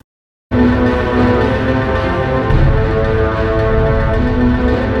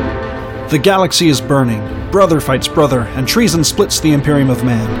The galaxy is burning, brother fights brother, and treason splits the Imperium of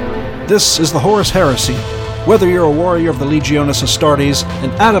Man. This is the Horus Heresy. Whether you're a warrior of the Legionis Astartes,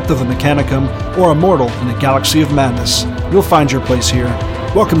 an adept of the Mechanicum, or a mortal in a galaxy of madness, you'll find your place here.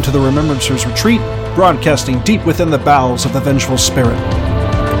 Welcome to the Remembrancer's Retreat, broadcasting deep within the bowels of the vengeful spirit.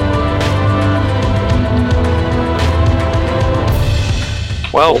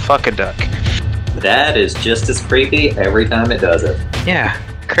 Well, fuck a duck. That is just as creepy every time it does it. Yeah.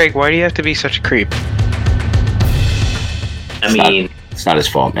 Craig, why do you have to be such a creep? It's not his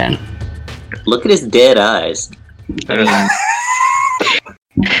fault, man. Look at his dead eyes.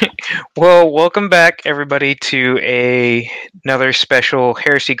 Well, welcome back, everybody, to another special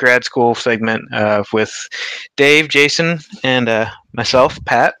Heresy Grad School segment with Dave, Jason, and myself,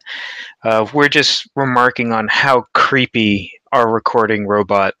 Pat. We're just remarking on how creepy our recording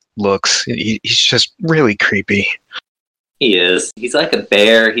robot looks. He's just really creepy. He is. He's like a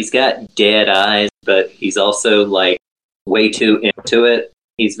bear. He's got dead eyes, but he's also like way too into it.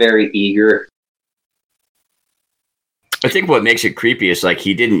 He's very eager. I think what makes it creepy is like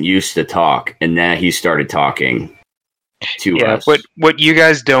he didn't used to talk, and now he started talking to us. What you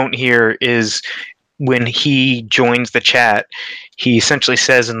guys don't hear is when he joins the chat, he essentially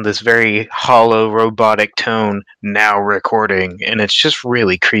says in this very hollow, robotic tone, "now recording," and it's just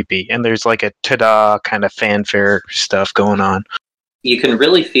really creepy. And there's like a ta-da kind of fanfare stuff going on. You can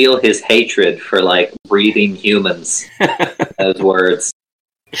really feel his hatred for like breathing humans. Those words.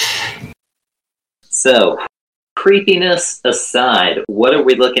 So, creepiness aside, what are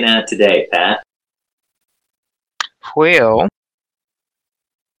we looking at today, Pat? Well,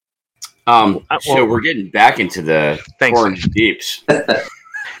 so we're getting back into the Coronid Deeps.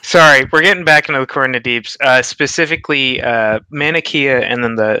 Sorry, we're getting back into the Coronid Deeps, specifically Manichaea and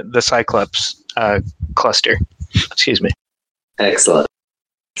then the Cyclops cluster. Excuse me. Excellent.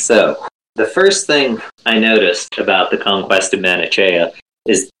 So, the first thing I noticed about the Conquest of Manichaea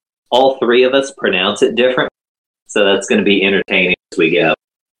is all three of us pronounce it different, so that's going to be entertaining as we go.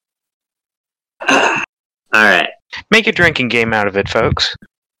 All right. Make a drinking game out of it, folks.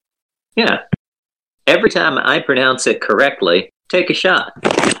 Yeah. Every time I pronounce it correctly, take a shot.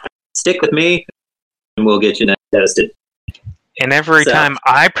 Stick with me, and we'll get you next tested. And every time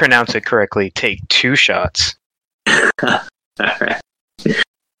I pronounce it correctly, take 2 shots. All right.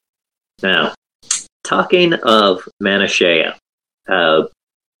 Now, talking of Manichaea,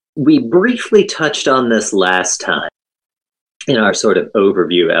 we briefly touched on this last time in our sort of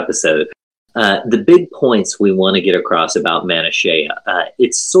overview episode. The big points we want to get across about Manichaea,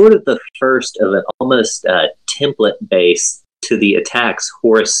 it's sort of the first of an almost template base to the attacks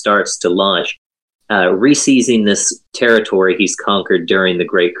Horus starts to launch, re-seizing this territory he's conquered during the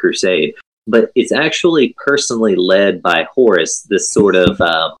Great Crusade. But it's actually personally led by Horus, this sort of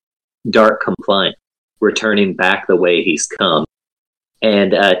dark compliant, returning back the way he's come.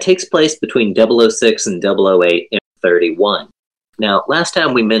 And takes place between 006 and 008 and 31. Now, last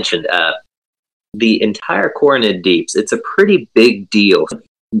time we mentioned the entire Coronid Deeps, it's a pretty big deal.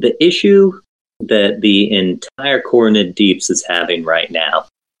 The issue that the entire Coronid Deeps is having right now,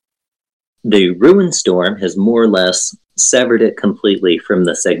 the Ruin Storm has more or less severed it completely from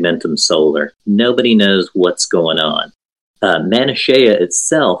the Segmentum Solar. Nobody knows what's going on. Manichaea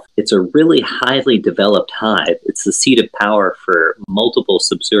itself, it's a really highly developed hive. It's the seat of power for multiple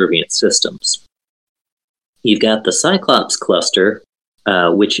subservient systems. You've got the Cyclops cluster,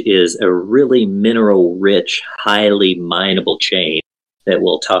 which is a really mineral-rich, highly mineable chain that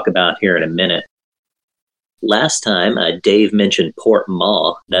we'll talk about here in a minute. Last time, Dave mentioned Port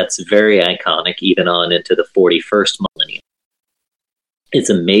Maw. That's very iconic, even on into the 41st millennium.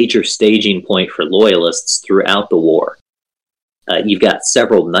 It's a major staging point for loyalists throughout the war. You've got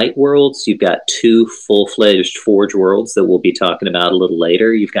several night worlds. You've got 2 full-fledged forge worlds that we'll be talking about a little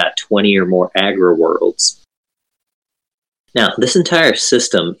later. You've got 20 or more aggro worlds. Now, this entire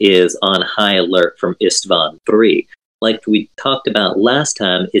system is on high alert from Istvan III. Like we talked about last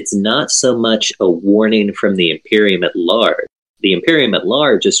time, it's not so much a warning from the Imperium at large. The Imperium at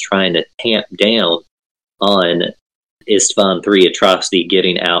large is trying to tamp down on Istvan III atrocity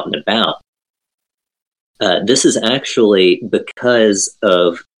getting out and about. This is actually because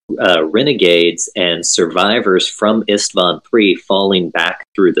of renegades and survivors from Istvan III falling back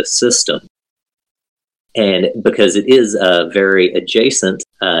through the system. And because it is very adjacent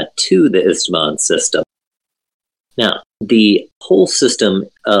to the Istvan system. Now, the whole system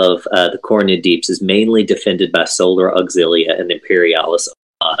of the Coronid Deeps is mainly defended by Solar Auxilia and Imperialis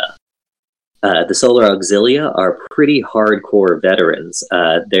Armada. The Solar Auxilia are pretty hardcore veterans.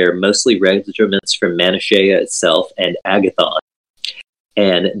 They're mostly regiments from Manichaea itself and Agathon.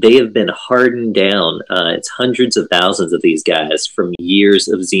 And they have been hardened down. It's hundreds of thousands of these guys from years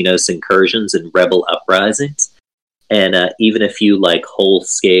of Xenos incursions and rebel uprisings. And even a few like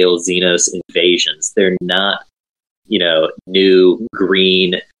whole-scale Xenos invasions. They're not, new,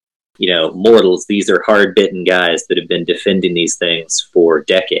 green, mortals. These are hard-bitten guys that have been defending these things for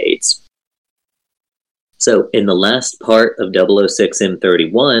decades. So in the last part of 006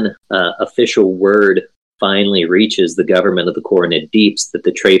 M31, official word finally reaches the government of the Coronid Deeps that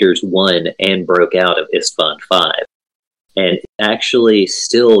the traitors won and broke out of Istvan V. And actually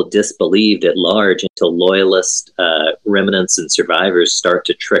still disbelieved at large until loyalist remnants and survivors start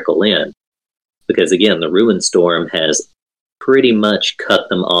to trickle in. Because again, the Ruin Storm has pretty much cut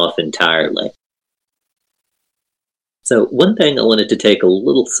them off entirely. So one thing I wanted to take a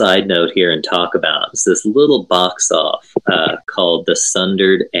little side note here and talk about is this little box off called The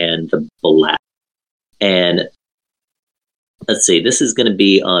Sundered and the Black. And let's see, this is going to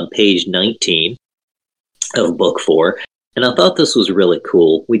be on page 19 of book 4. And I thought this was really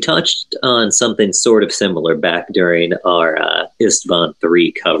cool. We touched on something sort of similar back during our Istvan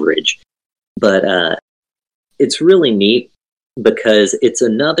 3 coverage. But it's really neat because it's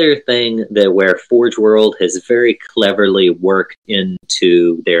another thing that where Forge World has very cleverly worked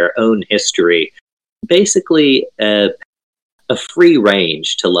into their own history. Basically, a free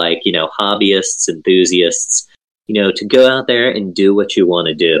range to hobbyists, enthusiasts, to go out there and do what you want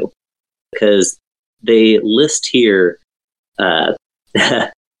to do. Because they list here,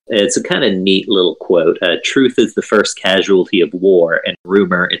 it's a kind of neat little quote, truth is the first casualty of war and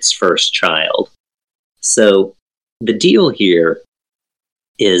rumor its first child. So the deal here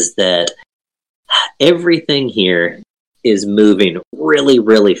is that everything here is moving really,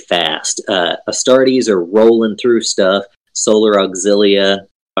 really fast. Astartes are rolling through stuff. Solar Auxilia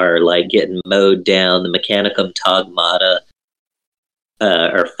are getting mowed down. The Mechanicum Tagmata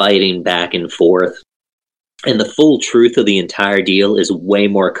are fighting back and forth. And the full truth of the entire deal is way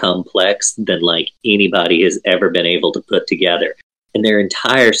more complex than anybody has ever been able to put together. And they're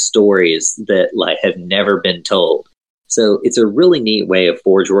entire stories that have never been told. So it's a really neat way of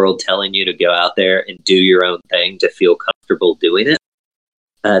Forge World telling you to go out there and do your own thing to feel comfortable doing it.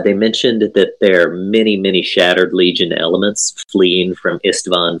 They mentioned that there are many, many Shattered Legion elements fleeing from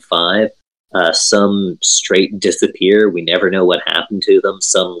Istvan V. Some straight disappear. We never know what happened to them.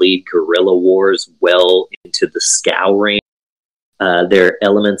 Some lead guerrilla wars well into the Scouring. There are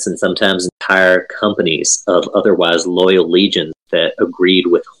elements and sometimes entire companies of otherwise loyal legions that agreed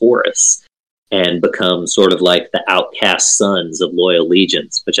with Horus and become sort of like the outcast sons of loyal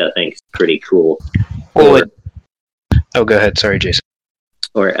legions, which I think is pretty cool. Well, go ahead. Sorry, Jason.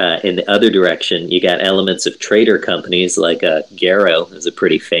 Or in the other direction, you got elements of traitor companies like Garrow is a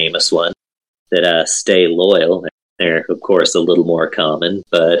pretty famous one that stay loyal. They're, of course, a little more common,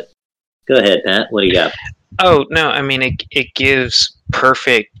 but go ahead, Pat. What do you got? Oh, no, I mean, it gives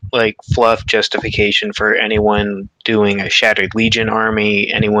perfect, fluff justification for anyone doing a Shattered Legion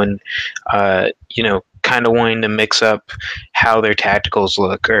army, anyone, kind of wanting to mix up how their tacticals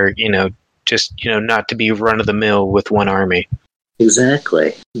look, or, just, not to be run-of-the-mill with one army.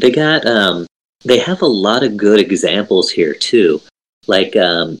 Exactly. They got, they have a lot of good examples here, too.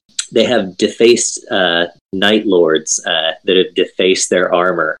 They have defaced Night Lords that have defaced their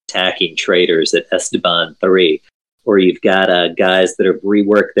armor, attacking traitors at Esteban 3. Or you've got guys that have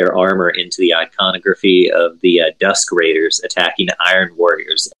reworked their armor into the iconography of the Dusk Raiders, attacking Iron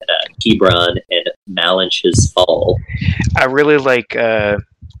Warriors at Hebron and Malinch's Fall. I really like...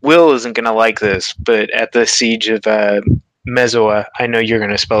 Will isn't going to like this, but at the Siege of Mezoa, I know you're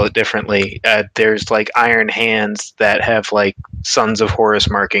going to spell it differently. There's iron hands that have Sons of Horus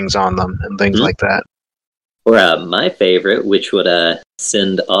markings on them and things like that. Or my favorite, which would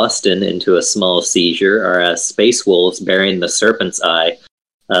send Austin into a small seizure, are Space Wolves bearing the Serpent's Eye,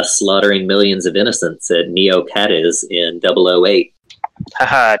 slaughtering millions of innocents at Neo Cadiz in 008.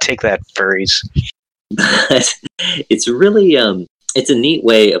 Haha, take that, furries. But it's really... it's a neat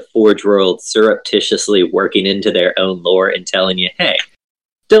way of Forge World surreptitiously working into their own lore and telling you, hey,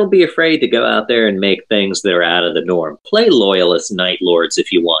 don't be afraid to go out there and make things that are out of the norm. Play loyalist Night Lords if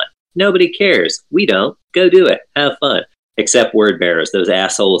you want. Nobody cares. We don't. Go do it. Have fun. Except word bearers. Those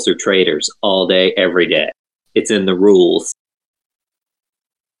assholes are traitors all day, every day. It's in the rules.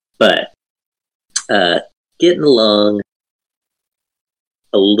 But getting along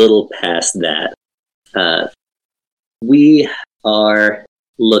a little past that, we are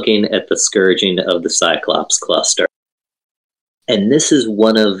looking at the scourging of the Cyclops cluster. And this is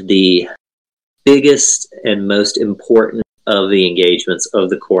one of the biggest and most important of the engagements of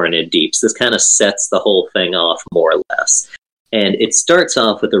the Coronid Deeps. This kind of sets the whole thing off, more or less. And it starts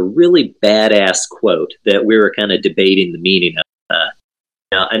off with a really badass quote that we were kind of debating the meaning of.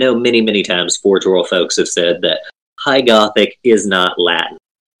 Now, I know many, many times Forge World folks have said that High Gothic is not Latin,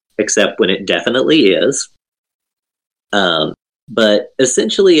 except when it definitely is. But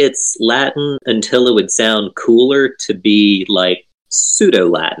essentially it's Latin until it would sound cooler to be like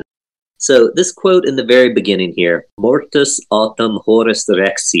pseudo-Latin. So this quote in the very beginning here, Mortus autem horis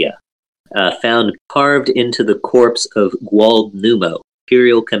rexia, found carved into the corpse of Guald Numo,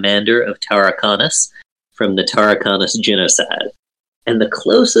 imperial commander of Tarraconus, from the Tarraconus genocide. And the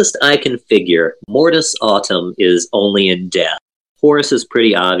closest I can figure, Mortus autem is only in death. Horus is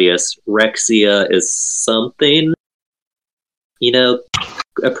pretty obvious. Rexia is something,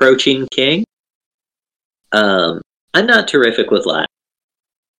 approaching king. I'm not terrific with Latin,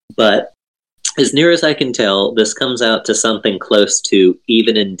 but as near as I can tell, this comes out to something close to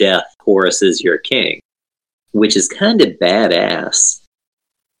even in death, Horus is your king, which is kind of badass.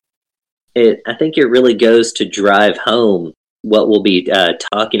 I think it really goes to drive home what we'll be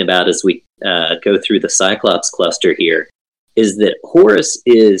talking about as we go through the Cyclops cluster here, is that Horus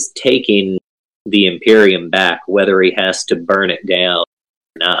is taking the Imperium back, whether he has to burn it down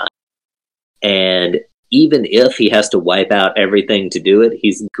or not. And even if he has to wipe out everything to do it,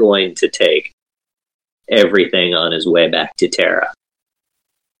 he's going to take everything on his way back to Terra.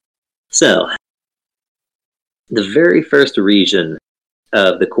 So, the very first region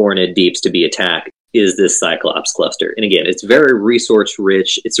of the Coronid Deeps to be attacked is this Cyclops cluster. And again, it's very resource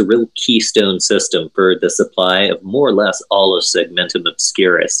rich. It's a real keystone system for the supply of more or less all of Segmentum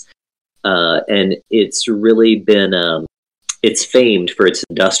Obscurus. And it's really been, it's famed for its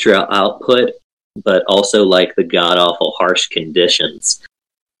industrial output, but also like the god-awful harsh conditions.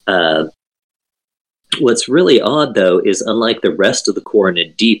 What's really odd, though, is unlike the rest of the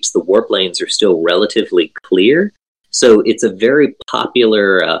Coronid Deeps, the warp lanes are still relatively clear. So it's a very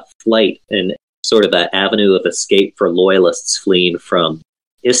popular flight and sort of an avenue of escape for loyalists fleeing from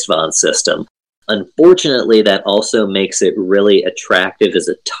Istvan's system. Unfortunately, that also makes it really attractive as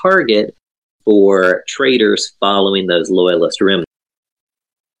a target for traders following those loyalist remnants.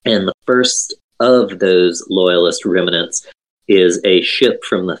 And the first of those loyalist remnants is a ship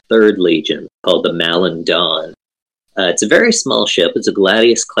from the 3rd Legion called the Malin Dawn. It's a very small ship. It's a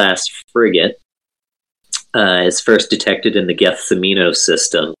Gladius-class frigate. It's first detected in the Gethsemino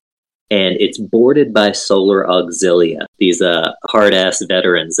system. And it's boarded by Solar Auxilia, these hard-ass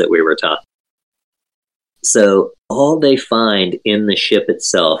veterans that we were talking. So all they find in the ship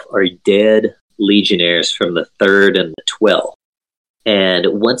itself are dead legionnaires from the 3rd and the 12th.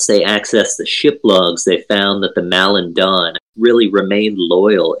 And once they accessed the ship logs, they found that the Malin Dawn really remained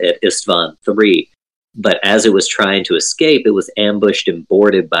loyal at Istvan III. But as it was trying to escape, it was ambushed and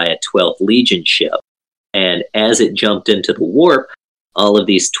boarded by a 12th Legion ship. And as it jumped into the warp, all of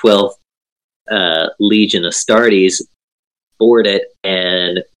these 12th Legion Astartes board it,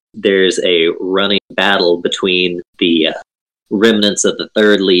 and there's a running battle between the remnants of the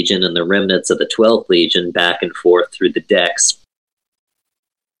 3rd Legion and the remnants of the 12th Legion back and forth through the decks.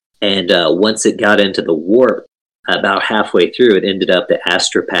 And once it got into the warp, about halfway through, it ended up that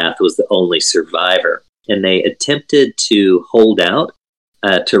Astropath was the only survivor. And they attempted to hold out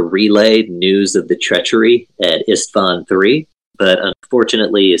to relay news of the treachery at Istvan III. But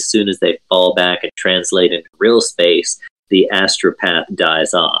unfortunately, as soon as they fall back and translate into real space, the Astropath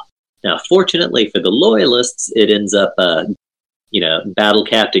dies off. Now, fortunately for the Loyalists, it ends up, Battle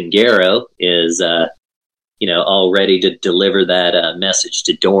Captain Garrow is, all ready to deliver that message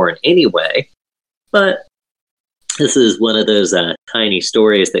to Dorn anyway. But this is one of those tiny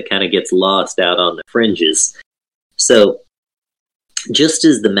stories that kind of gets lost out on the fringes. So, just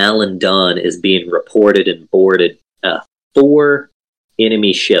as the Malin Dawn is being reported and boarded, 4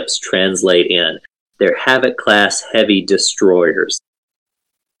 enemy ships translate in. They're Havoc-class heavy destroyers.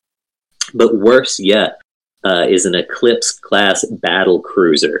 But worse yet is an Eclipse-class battle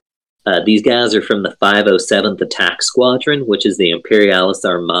cruiser. These guys are from the 507th Attack Squadron, which is the Imperialis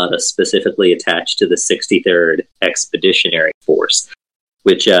Armada specifically attached to the 63rd Expeditionary Force,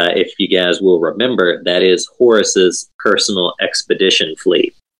 which, if you guys will remember, that is Horus's personal expedition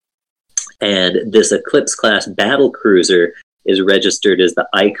fleet. And this Eclipse-class battle cruiser is registered as the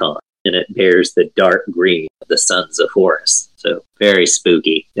Icon, and it bears the dark green of the Sons of Horus. So very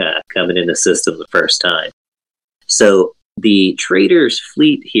spooky, coming in the system the first time. So the Trader's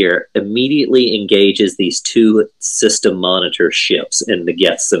fleet here immediately engages these 2 system monitor ships in the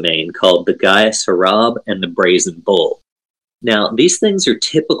Gethsemane called the Gaius Harab and the Brazen Bull. Now, these things are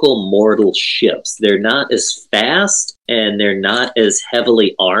typical mortal ships. They're not as fast and they're not as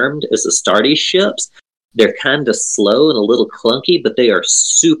heavily armed as Astartes ships, They're kind of slow and a little clunky, but they are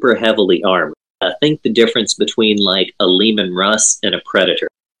super heavily armored. I think the difference between like a Lehman Russ and a Predator.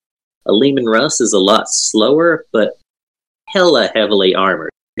 A Lehman Russ is a lot slower, but hella heavily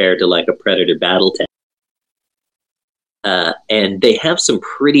armored compared to like a Predator battle tank. And they have some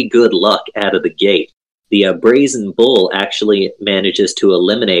pretty good luck out of the gate. The Brazen Bull actually manages to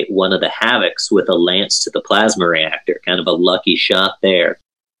eliminate one of the Havocs with a lance to the plasma reactor. Kind of a lucky shot there.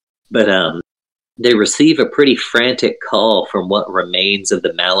 But they receive a pretty frantic call from what remains of the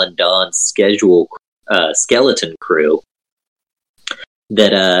Malandon skeleton crew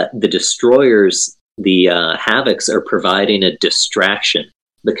that the destroyers, the Havocs, are providing a distraction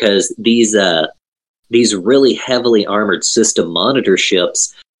because these really heavily armored system monitor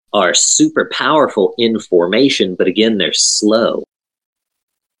ships are super powerful in formation, but again, they're slow.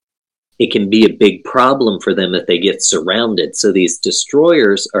 It can be a big problem for them if they get surrounded. So these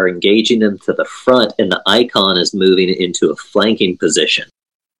destroyers are engaging them to the front, and the Icon is moving into a flanking position.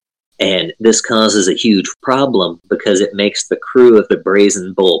 And this causes a huge problem because it makes the crew of the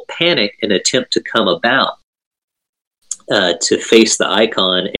Brazen Bull panic and attempt to come about to face the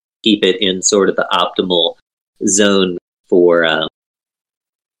Icon and keep it in sort of the optimal zone for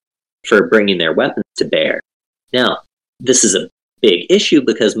bringing their weapons to bear. Now, this is a big issue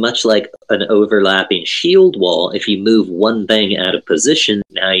because much like an overlapping shield wall, if you move one thing out of position,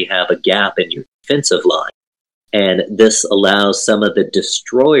 now you have a gap in your defensive line. And this allows some of the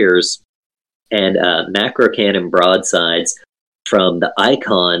destroyers and macro cannon broadsides from the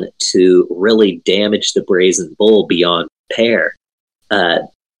Icon to really damage the Brazen Bull beyond repair.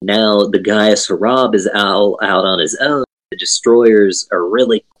 Now the Gaius Harab is out on his own. The destroyers are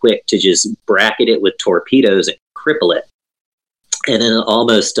really quick to just bracket it with torpedoes and cripple it. And in an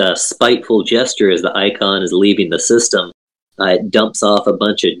almost spiteful gesture as the Icon is leaving the system, it dumps off a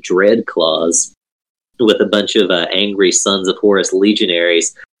bunch of dread claws with a bunch of angry Sons of Horus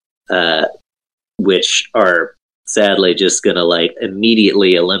legionaries, which are sadly just going to like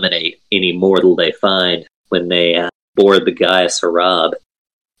immediately eliminate any mortal they find when they board the Gaius Harab.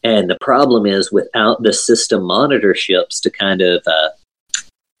 And the problem is, without the system monitor ships to kind of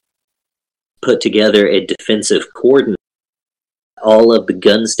put together a defensive cordon, all of the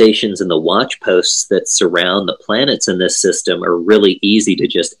gun stations and the watch posts that surround the planets in this system are really easy to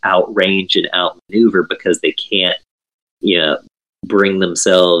just outrange and outmaneuver because they can't, bring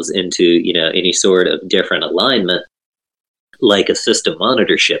themselves into, any sort of different alignment like a system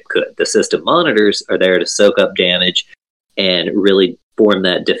monitor ship could. The system monitors are there to soak up damage and really form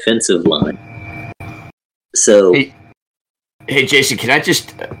that defensive line. So, hey Jason, can I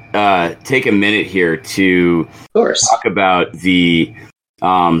just take a minute here to talk about the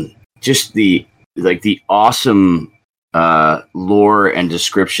the awesome lore and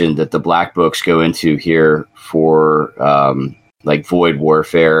description that the Black Books go into here for void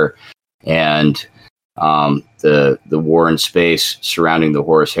warfare and the war in space surrounding the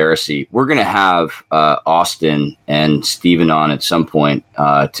Horus Heresy. We're going to have Austin and Steven on at some point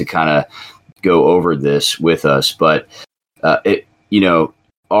to kind of go over this with us. But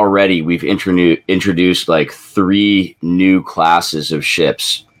already we've introduced like 3 new classes of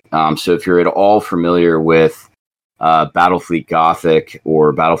ships. So if you're at all familiar with Battlefleet Gothic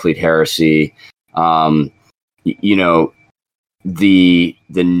or Battlefleet Heresy, the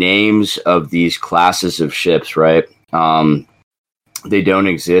names of these classes of ships, right? They don't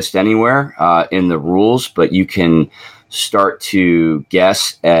exist anywhere in the rules, but you can start to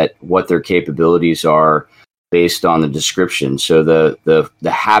guess at what their capabilities are based on the description. So the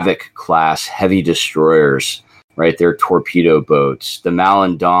Havoc class heavy destroyers, right? They're torpedo boats. The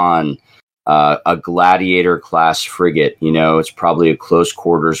Malandon, a Gladiator class frigate, it's probably a close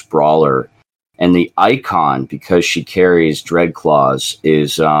quarters brawler. And the Icon, because she carries Dreadclaws,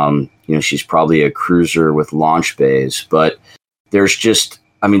 is, she's probably a cruiser with launch bays. But there's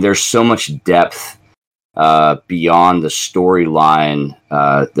there's so much depth beyond the storyline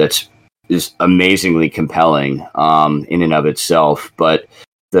is amazingly compelling in and of itself. But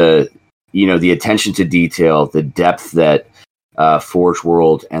the attention to detail, the depth that Forge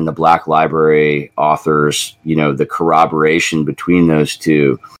World and the Black Library authors, the corroboration between those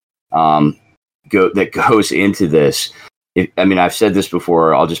two, that goes into this. I've said this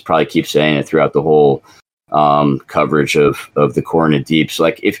before. I'll just probably keep saying it throughout the whole coverage of the Coronid Deeps.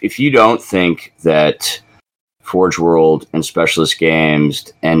 Like, if you don't think that Forge World and Specialist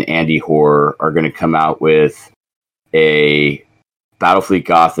Games and Andy Hoare are going to come out with a Battlefleet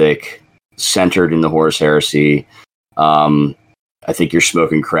Gothic centered in the Horus Heresy, I think you're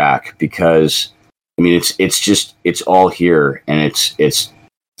smoking crack, because it's all here, and it's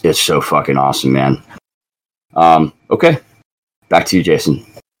so fucking awesome, man. Okay, back to you, Jason.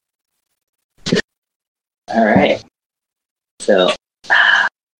 All right. So,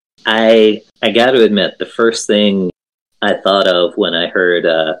 I got to admit, the first thing I thought of when I heard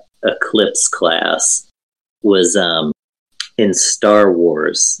Eclipse class was in Star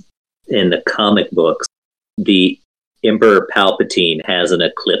Wars, in the comic books, the Emperor Palpatine has an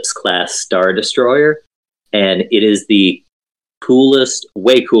Eclipse class Star Destroyer, and it is the coolest,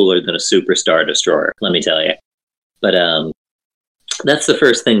 way cooler than a Super Star Destroyer, let me tell you. But that's the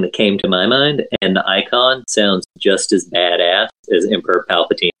first thing that came to my mind, and the icon sounds just as badass as Emperor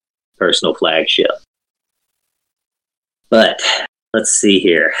Palpatine's personal flagship. But let's see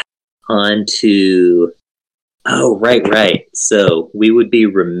here. On to... Oh, right. So we would be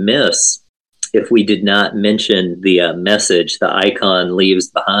remiss if we did not mention the message the icon leaves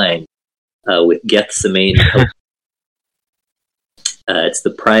behind with Gethsemane. It's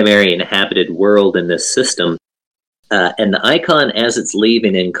the primary inhabited world in this system. And the icon, as it's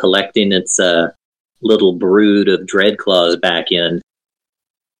leaving and collecting its little brood of Dreadclaws back in,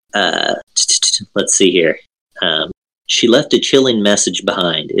 let's see here. She left a chilling message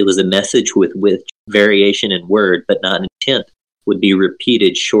behind. It was a message with which variation in word, but not intent, would be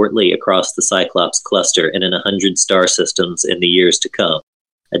repeated shortly across the Cyclops cluster and in 100 star systems in the years to come.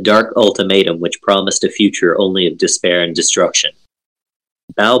 A dark ultimatum which promised a future only of despair and destruction.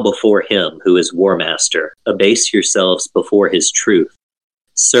 Bow before him who is War Master. Abase yourselves before his truth.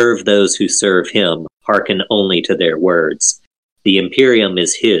 Serve those who serve him. Hearken only to their words. The Imperium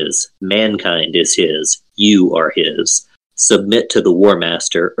is his. Mankind is his. You are his. Submit to the War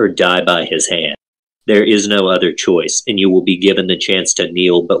Master or die by his hand. There is no other choice, and you will be given the chance to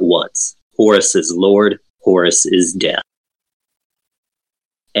kneel but once. Horus is Lord. Horus is death.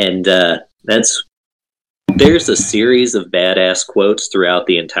 And there's a series of badass quotes throughout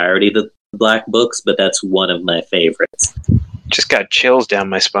the entirety of the Black Books, but that's one of my favorites. Just got chills down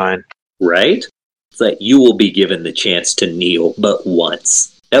my spine. Right? It's like, you will be given the chance to kneel but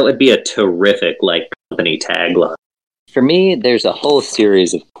once. That would be a terrific, company tagline. For me, there's a whole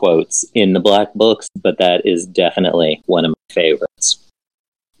series of quotes in the Black Books, but that is definitely one of my favorites.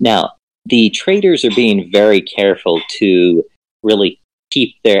 Now, the traders are being very careful to really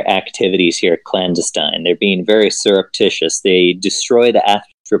keep their activities here clandestine. They're being very surreptitious. They destroy the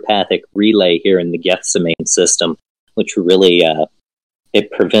astropathic relay here in the Gethsemane system, which really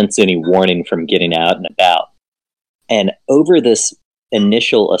it prevents any warning from getting out and about. And over this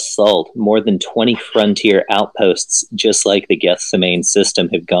initial assault, more than 20 frontier outposts, just like the Gethsemane system,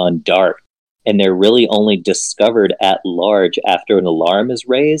 have gone dark. And they're really only discovered at large after an alarm is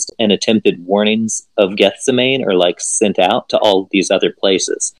raised and attempted warnings of Gethsemane are sent out to all of these other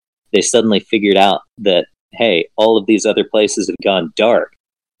places. They suddenly figured out that, hey, all of these other places have gone dark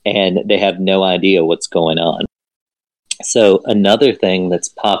and they have no idea what's going on. So another thing that's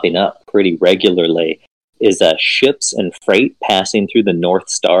popping up pretty regularly is ships and freight passing through the North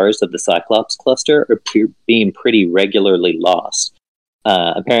Stars of the Cyclops cluster are being pretty regularly lost.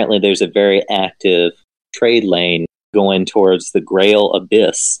 Apparently there's a very active trade lane going towards the Grail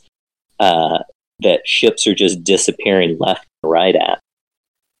Abyss that ships are just disappearing left and right at.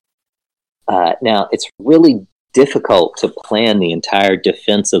 Now, it's really difficult to plan the entire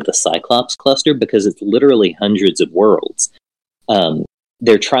defense of the Cyclops cluster because it's literally hundreds of worlds.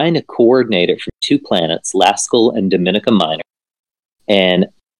 They're trying to coordinate it from two planets, Laskel and Dominica Minor, and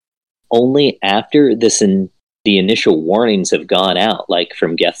only after the initial warnings have gone out,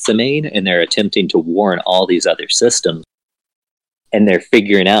 from Gethsemane, and they're attempting to warn all these other systems, and they're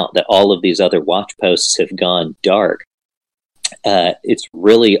figuring out that all of these other watch posts have gone dark. It's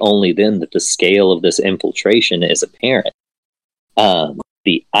really only then that the scale of this infiltration is apparent.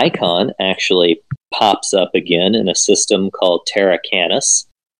 The icon actually pops up again in a system called Terra Canis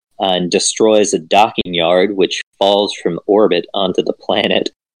and destroys a docking yard which falls from orbit onto the planet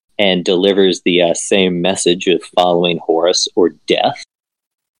and delivers the same message of following Horus or death.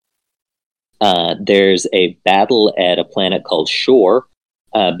 There's a battle at a planet called Shore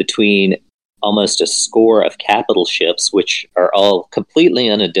between almost a score of capital ships, which are all completely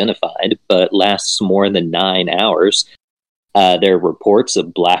unidentified, but lasts more than 9 hours. There are reports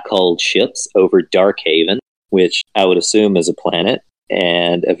of black-hulled ships over Darkhaven, which I would assume is a planet,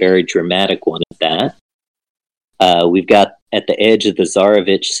 and a very dramatic one at that. We've got, at the edge of the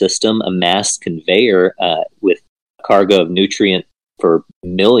Zarovich system, a mass conveyor with cargo of nutrient for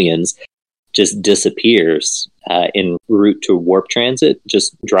millions just disappears en route to warp transit,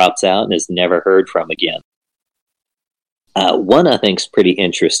 just drops out and is never heard from again. One I think is pretty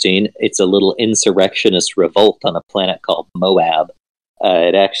interesting. It's a little insurrectionist revolt on a planet called Moab.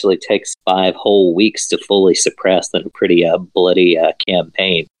 It actually takes 5 whole weeks to fully suppress in a pretty bloody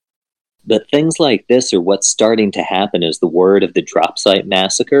campaign. But things like this are what's starting to happen as the word of the drop site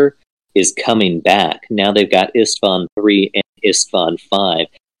massacre is coming back. Now they've got Istvan 3 and Istvan 5,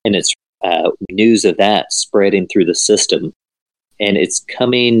 and it's news of that spreading through the system. And it's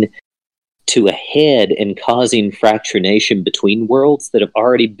coming to a head and causing fracturation between worlds that have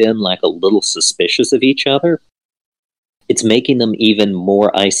already been like a little suspicious of each other. It's making them even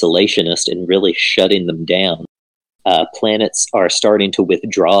more isolationist and really shutting them down. Planets are starting to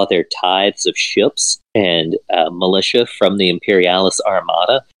withdraw their tithes of ships and militia from the Imperialis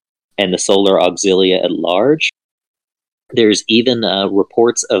Armada and the Solar Auxilia at large. There's even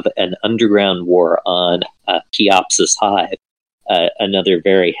reports of an underground war on Cheopsis Hive, another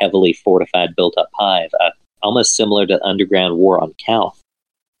very heavily fortified, built-up hive, almost similar to the underground war on Calth.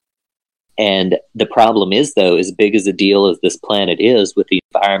 And the problem is, though, as big as a deal as this planet is, with the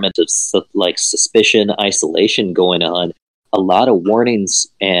environment of suspicion, isolation going on, a lot of warnings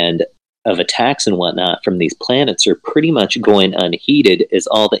and of attacks and whatnot from these planets are pretty much going unheeded as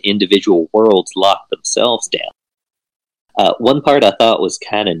all the individual worlds lock themselves down. One part I thought was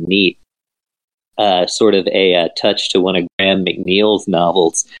kind of neat, sort of a touch to one of Graham McNeil's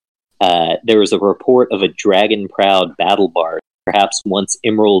novels. There was a report of a dragon-proud battle bard, perhaps once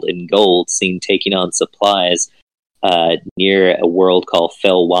emerald and gold, seen taking on supplies near a world called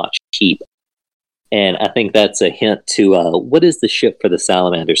Fellwatch Keep. And I think that's a hint to, what is the ship for the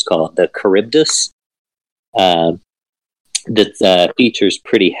salamanders called? The Charybdis? That features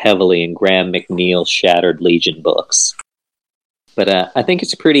pretty heavily in Graham McNeil's Shattered Legion books. But I think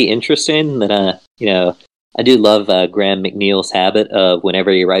it's pretty interesting that, I do love Graham McNeil's habit of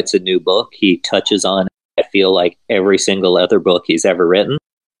whenever he writes a new book, he touches on, I feel like, every single other book he's ever written.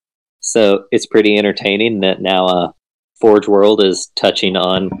 So it's pretty entertaining that now Forge World is touching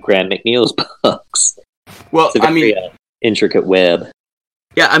on Graham McNeil's books. Well, it's a very, intricate web.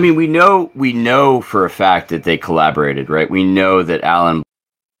 Yeah, I mean, we know for a fact that they collaborated, right? We know that Alan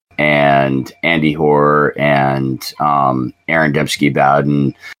and Andy Hoare and Aaron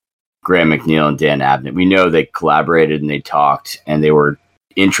Dembski-Bowden, Graham McNeil and Dan Abnett, we know they collaborated and they talked, and they were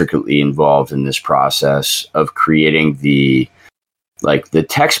intricately involved in this process of creating the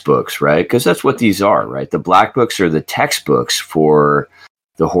textbooks, right? Because that's what these are, right? The black books are the textbooks for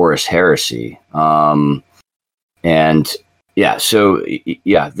the Horus Heresy. And yeah, so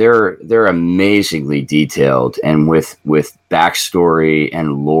yeah, they're amazingly detailed and with backstory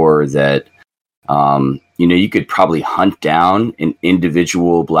and lore that you could probably hunt down in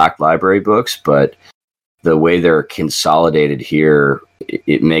individual Black Library books, but the way they're consolidated here,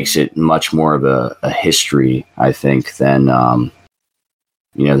 it makes it much more of a history, I think, than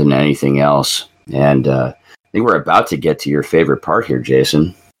than anything else. And I think we're about to get to your favorite part here,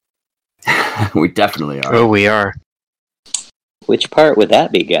 Jason. We definitely are. Oh, we are. Which part would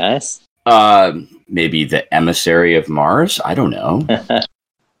that be, guys? Maybe the Emissary of Mars? I don't know.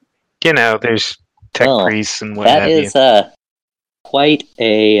 There's tech priests and what have you. That is quite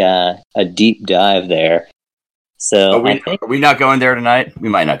a deep dive there. So are we not going there tonight? We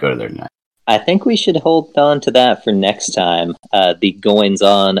might not go there tonight. I think we should hold on to that for next time. The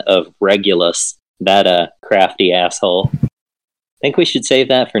goings-on of Regulus, that crafty asshole. I think we should save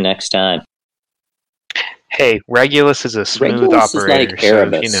that for next time. Hey, Regulus is a smooth Regulus operator. Is like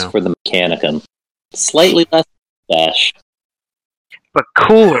Erebus for the Mechanicum. Slightly less dash. But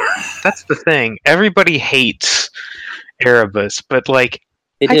cooler. That's the thing. Everybody hates Erebus, but I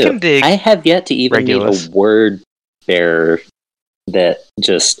can dig. I have yet to even Regulus. meet a word bearer that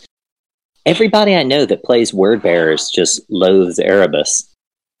just... Everybody I know that plays word bearers just loathes Erebus.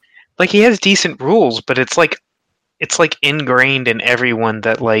 He has decent rules, but it's ingrained in everyone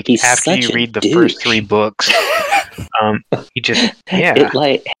that He's after you read the first 3 books, you just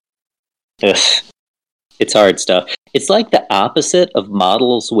it's hard stuff. It's like the opposite of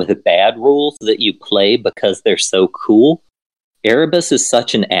models with bad rules that you play because they're so cool. Erebus is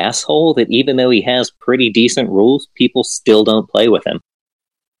such an asshole that even though he has pretty decent rules, people still don't play with him.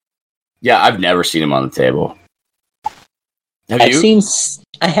 Yeah, I've never seen him on the table. Have you?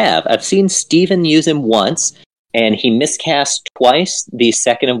 I have. I've seen Steven use him once, and he miscast twice, the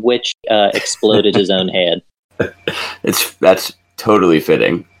second of which exploded his own head. That's totally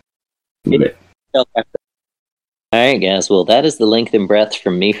fitting. All right, guys. Well, that is the length and breadth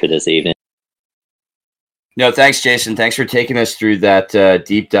from me for this evening. No, thanks, Jason. Thanks for taking us through that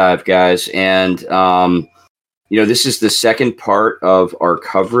deep dive, guys. And, this is the second part of our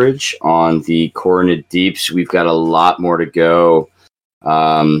coverage on the Coronid Deeps. We've got a lot more to go.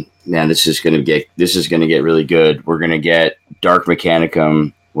 man, this is gonna get really good. We're gonna get Dark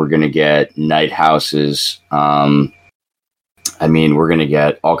Mechanicum. We're gonna get Night Houses. I mean, we're gonna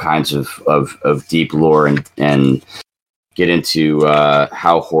get all kinds of deep lore and get into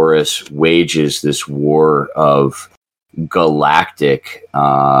how Horus wages this war of galactic,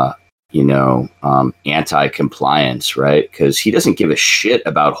 anti-compliance, right? Because he doesn't give a shit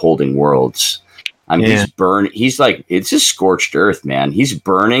about holding worlds. I mean, he's like, it's just scorched earth, man. He's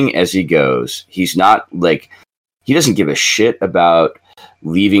burning as he goes. He's not like, he doesn't give a shit about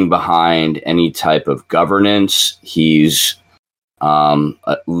leaving behind any type of governance. He's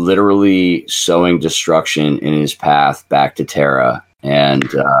literally sowing destruction in his path back to Terra. And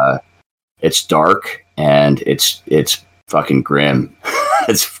it's dark and it's fucking grim.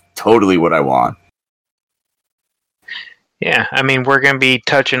 It's totally what I want. Yeah, I mean, we're going to be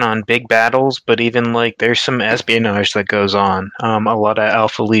touching on big battles, but even, like, there's some espionage that goes on. A lot of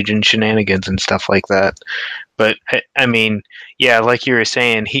Alpha Legion shenanigans and stuff like that. But, I mean, yeah, like you were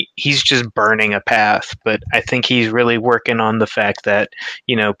saying, he's just burning a path, but I think he's really working on the fact that,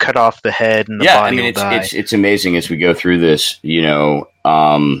 cut off the head and the body will die. It's amazing as we go through this,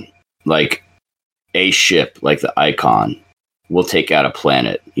 like, a ship, like the Icon, will take out a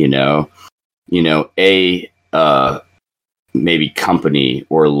planet, maybe company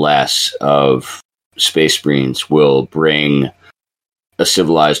or less of Space Marines will bring a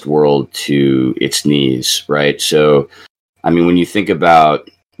civilized world to its knees, right? So, I mean, when you think about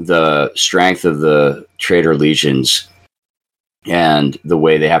the strength of the Traitor Legions and the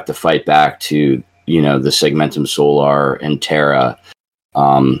way they have to fight back to, the Segmentum Solar and Terra,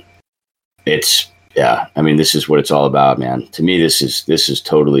 this is what it's all about, man. To me, this is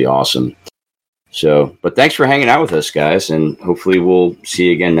totally awesome. So, but thanks for hanging out with us, guys, and hopefully we'll see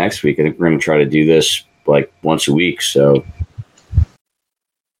you again next week. I think we're going to try to do this like once a week. So,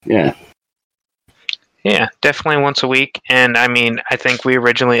 yeah. Yeah, definitely once a week. And I mean, I think we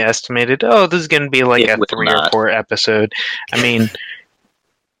originally estimated, this is going to be like a 3 or 4 episode. I mean,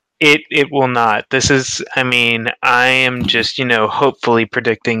 it will not. This is, I mean, I am just, hopefully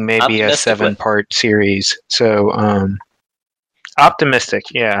predicting maybe a 7-part series. So, optimistic,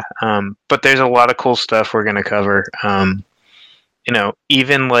 yeah. But there's a lot of cool stuff we're going to cover.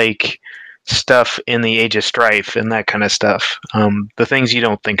 Even like stuff in the Age of Strife and that kind of stuff. The things you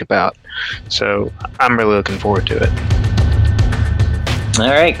don't think about. So I'm really looking forward to it. All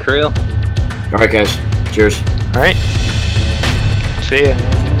right, crew. All right, guys. Cheers. All right. See ya.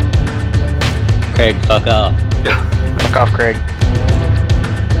 Craig, fuck off. Fuck off, Craig.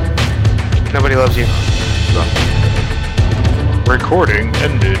 Nobody loves you. Recording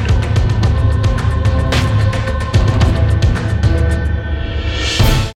ended.